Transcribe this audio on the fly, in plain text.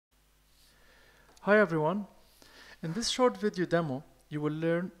Hi everyone. In this short video demo, you will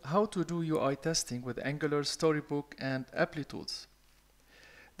learn how to do UI testing with Angular Storybook and Applitools.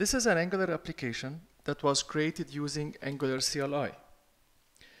 This is an Angular application that was created using Angular CLI.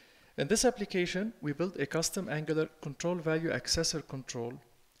 In this application, we built a custom Angular control value accessor control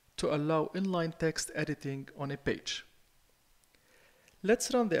to allow inline text editing on a page.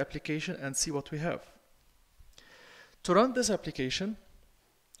 Let's run the application and see what we have. To run this application,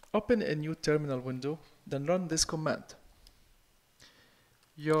 open a new terminal window, then run this command.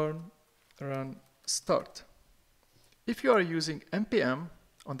 Yarn run start. If you are using npm,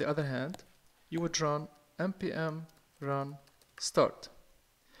 on the other hand, you would run npm run start.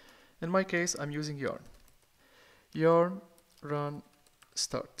 In my case, I'm using yarn. Yarn run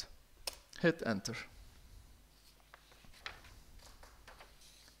start. Hit enter.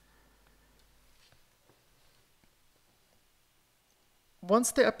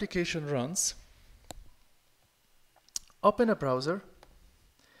 Once the application runs, open a browser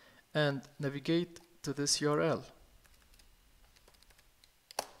and navigate to this URL.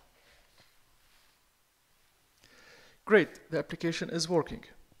 Great, the application is working.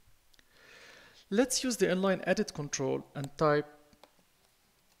 Let's use the inline edit control and type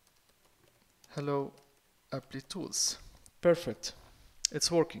hello Applitools. Perfect, it's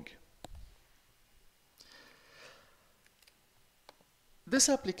working. This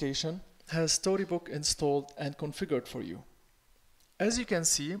application has Storybook installed and configured for you. As you can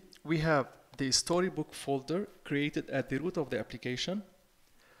see, we have the Storybook folder created at the root of the application.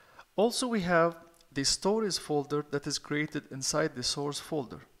 Also, we have the stories folder that is created inside the source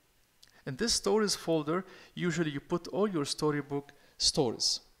folder. In this stories folder, usually you put all your Storybook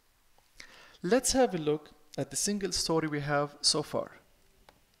stories. Let's have a look at the single story we have so far.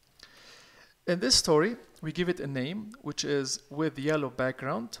 In this story, we give it a name, which is with yellow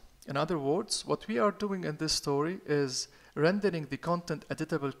background. In other words, what we are doing in this story is rendering the content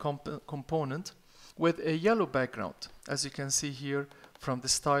editable component with a yellow background, as you can see here from the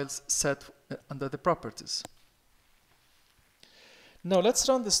styles set under the properties. Now let's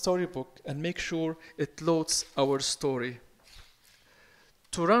run the storybook and make sure it loads our story.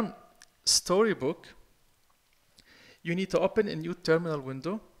 To run storybook, you need to open a new terminal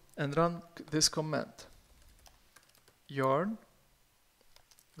window and run this command. Yarn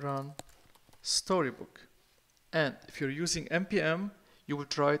run storybook. And if you're using npm, you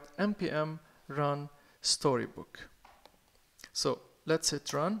would write npm run storybook. So let's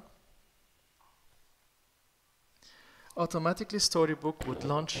hit run. Automatically Storybook would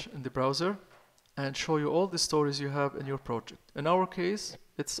launch in the browser and show you all the stories you have in your project. In our case,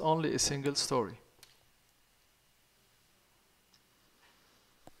 it's only a single story.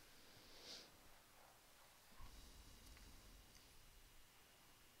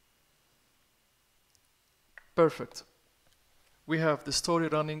 Perfect. We have the story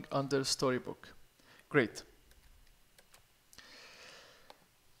running under Storybook. Great.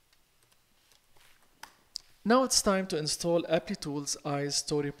 Now it's time to install Applitools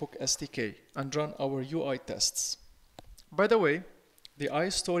iStorybook SDK and run our UI tests. By the way, the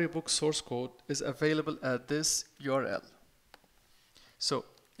iStorybook source code is available at this URL. So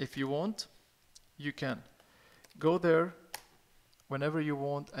if you want, you can go there whenever you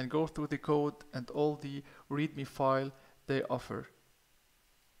want and go through the code and all the README file they offer.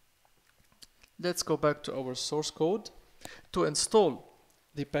 Let's go back to our source code. To install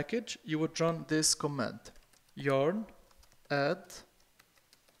the package, you would run this command. Yarn add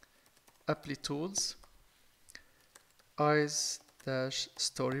Applitools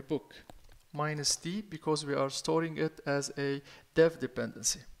is-storybook -d because we are storing it as a dev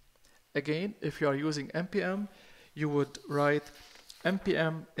dependency. Again, if you are using npm, you would write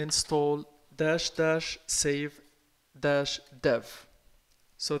npm install --save -dev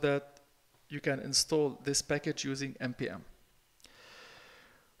so that you can install this package using npm.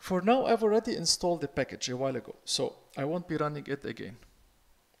 For now, I've already installed the package a while ago, so I won't be running it again.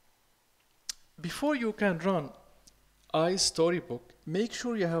 Before you can run iStorybook, make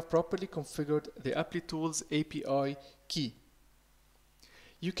sure you have properly configured the Applitools API key.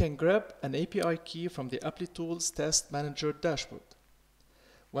 You can grab an API key from the Applitools Test Manager dashboard.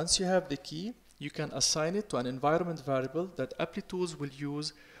 Once you have the key, you can assign it to an environment variable that Applitools will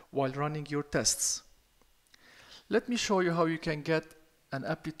use while running your tests. Let me show you how you can get an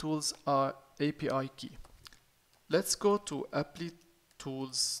Applitools API key. Let's go to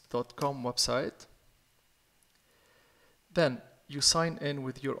applitools.com website. Then you sign in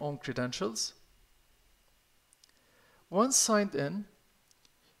with your own credentials. Once signed in,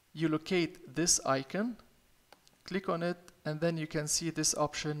 you locate this icon, click on it, and then you can see this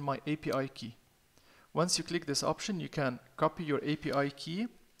option, My API Key. Once you click this option, you can copy your API key,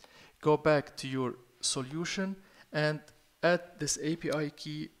 go back to your solution, and add this API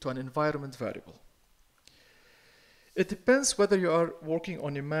key to an environment variable. It depends whether you are working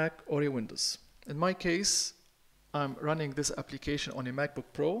on a Mac or a Windows. In my case, I'm running this application on a MacBook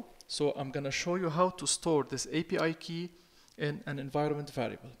Pro, so I'm going to show you how to store this API key in an environment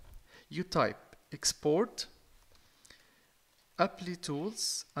variable. You type export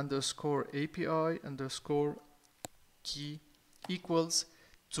Applitools underscore API underscore key equals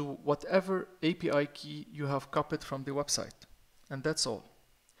to whatever API key you have copied from the website. And that's all.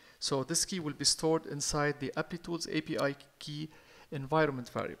 So this key will be stored inside the Applitools API key environment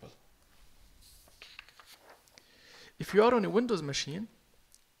variable. If you are on a Windows machine,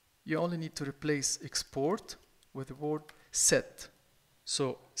 you only need to replace export with the word set.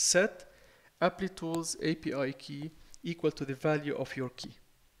 So set Applitools API key equal to the value of your key.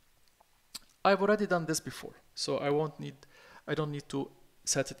 I've already done this before, so I don't need to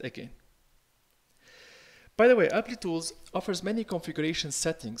set it again. By the way, Applitools offers many configuration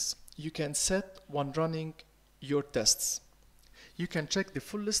settings you can set when running your tests. You can check the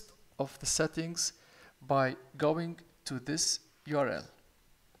full list of the settings by going to this URL.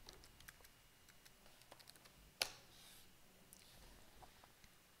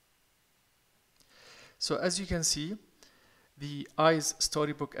 So as you can see, the ICE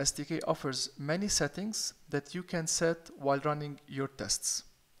Storybook SDK offers many settings that you can set while running your tests.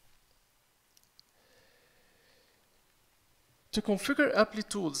 To configure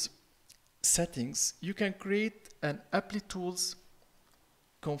Applitools settings, you can create an Applitools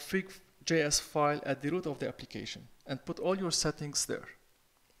config.js file at the root of the application and put all your settings there.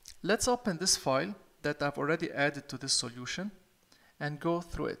 Let's open this file that I've already added to this solution and go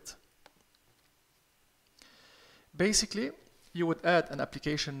through it. Basically, you would add an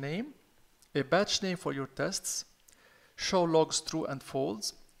application name, a batch name for your tests, show logs true and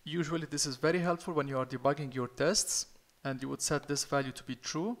false. Usually this is very helpful when you are debugging your tests, and you would set this value to be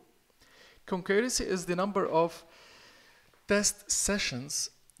true. Concurrency is the number of test sessions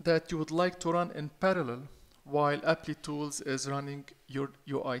that you would like to run in parallel while Applitools is running your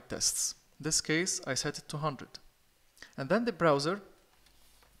UI tests. In this case, I set it to 100. And then the browser.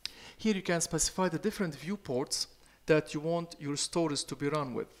 Here you can specify the different viewports that you want your stories to be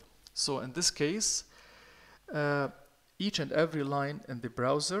run with. So in this case, each and every line in the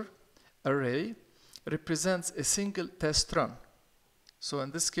browser array represents a single test run. So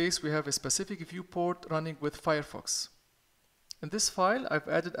in this case, we have a specific viewport running with Firefox. In this file, I've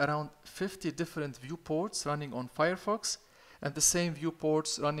added around 50 different viewports running on Firefox and the same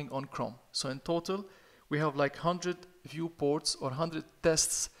viewports running on Chrome. So in total, we have like 100 viewports or 100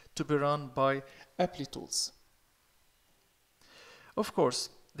 tests to be run by Applitools. Of course,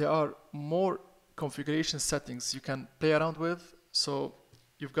 there are more configuration settings you can play around with, so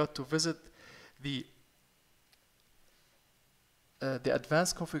you've got to visit the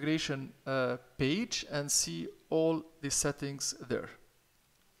advanced configuration page and see all the settings there.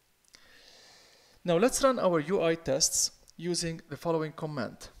 Now let's run our UI tests using the following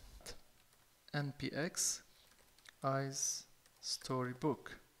command: npx ICE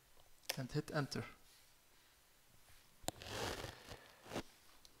storybook, and hit enter.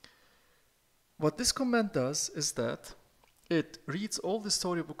 What this command does is that it reads all the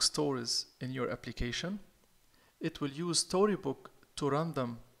storybook stories in your application. It will use storybook to run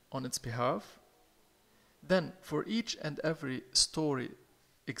them on its behalf. Then for each and every story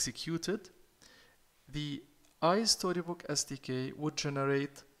executed, the ICE storybook SDK would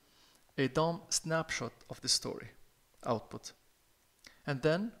generate a DOM snapshot of the story output. And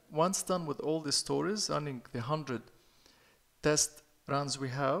then once done with all the stories running the 100 test runs we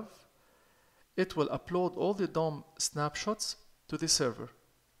have, it will upload all the DOM snapshots to the server.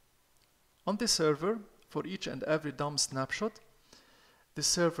 On the server, for each and every DOM snapshot, the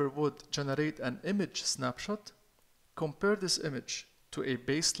server would generate an image snapshot, compare this image to a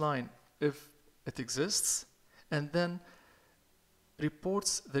baseline if it exists, and then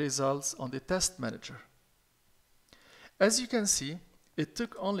reports the results on the test manager. As you can see, it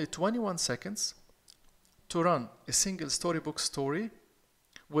took only 21 seconds to run a single storybook story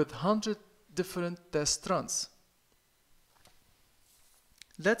with 100 different test runs.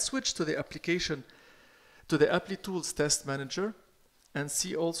 Let's switch to the application, to the Applitools test manager, and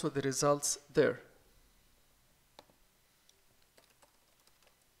see also the results there.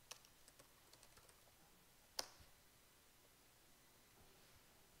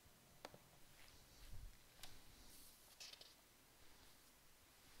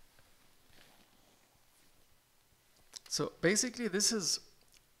 So basically this is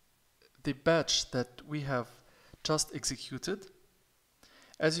the batch that we have just executed.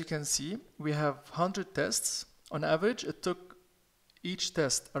 As you can see, we have 100 tests. On average, it took each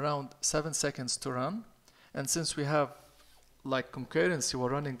test around 7 seconds to run. And since we have like concurrency while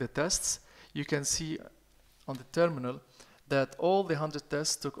running the tests, you can see on the terminal that all the 100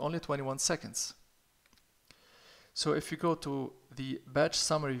 tests took only 21 seconds. So if you go to the batch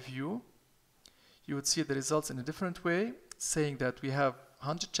summary view, you would see the results in a different way, saying that we have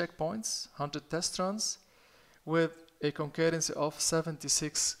 100 checkpoints, 100 test runs, with a concurrency of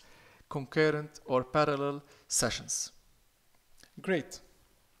 76 concurrent or parallel sessions. Great.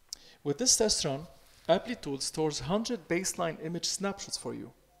 With this test run, Applitools stores 100 baseline image snapshots for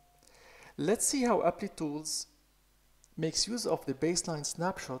you. Let's see how Applitools makes use of the baseline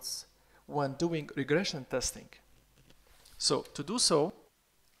snapshots when doing regression testing. So to do so,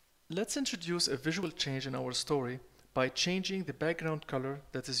 let's introduce a visual change in our story by changing the background color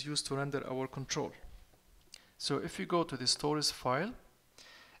that is used to render our control. So if you go to the stories file,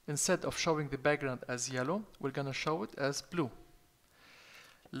 instead of showing the background as yellow, we're gonna show it as blue.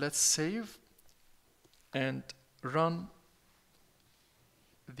 Let's save and run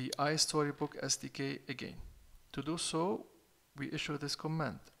the iStorybook SDK again. To do so, we issue this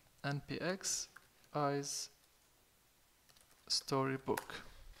command, npx iStorybook.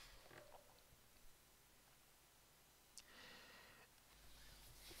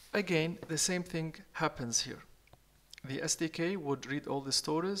 Again, the same thing happens here. The SDK would read all the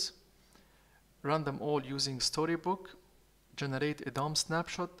stories, run them all using Storybook, generate a DOM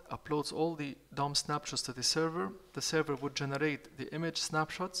snapshot, uploads all the DOM snapshots to the server. The server would generate the image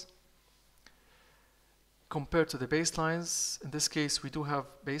snapshots compared to the baselines. In this case, we do have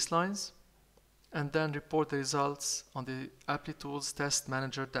baselines, and then report the results on the Applitools Test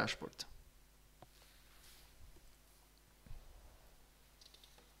Manager dashboard.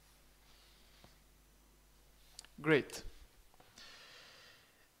 Great.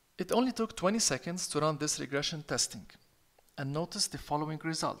 It only took 20 seconds to run this regression testing. And notice the following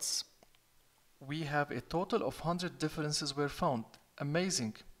results. We have a total of 100 differences were found.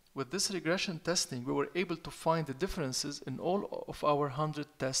 Amazing. With this regression testing, we were able to find the differences in all of our 100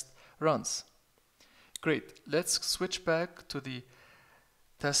 test runs. Great. Let's switch back to the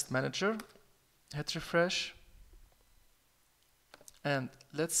test manager. Hit refresh. And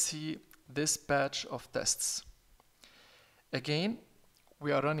let's see this batch of tests. Again,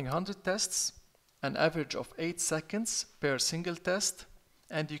 we are running 100 tests, an average of 8 seconds per single test,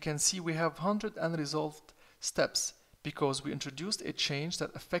 and you can see we have 100 unresolved steps because we introduced a change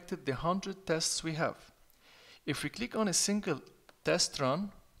that affected the 100 tests we have. If we click on a single test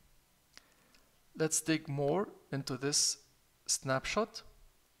run, let's dig more into this snapshot.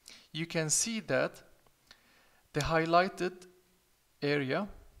 You can see that the highlighted area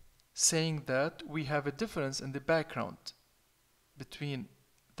saying that we have a difference in the background between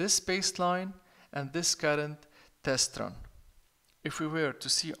this baseline and this current test run. If we were to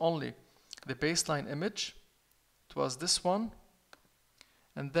see only the baseline image, it was this one,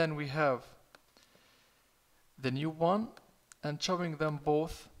 and then we have the new one, and showing them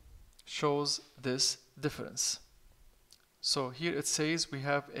both shows this difference. So here it says we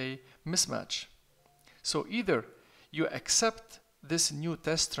have a mismatch. So either you accept this new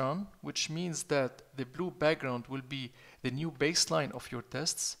test run, which means that the blue background will be the new baseline of your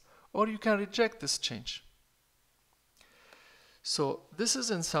tests, or you can reject this change. So this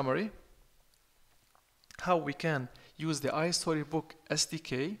is in summary how we can use the iStorybook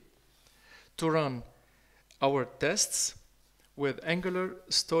SDK to run our tests with Angular,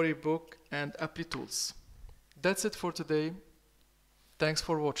 Storybook, and Applitools. That's it for today. Thanks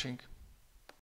for watching.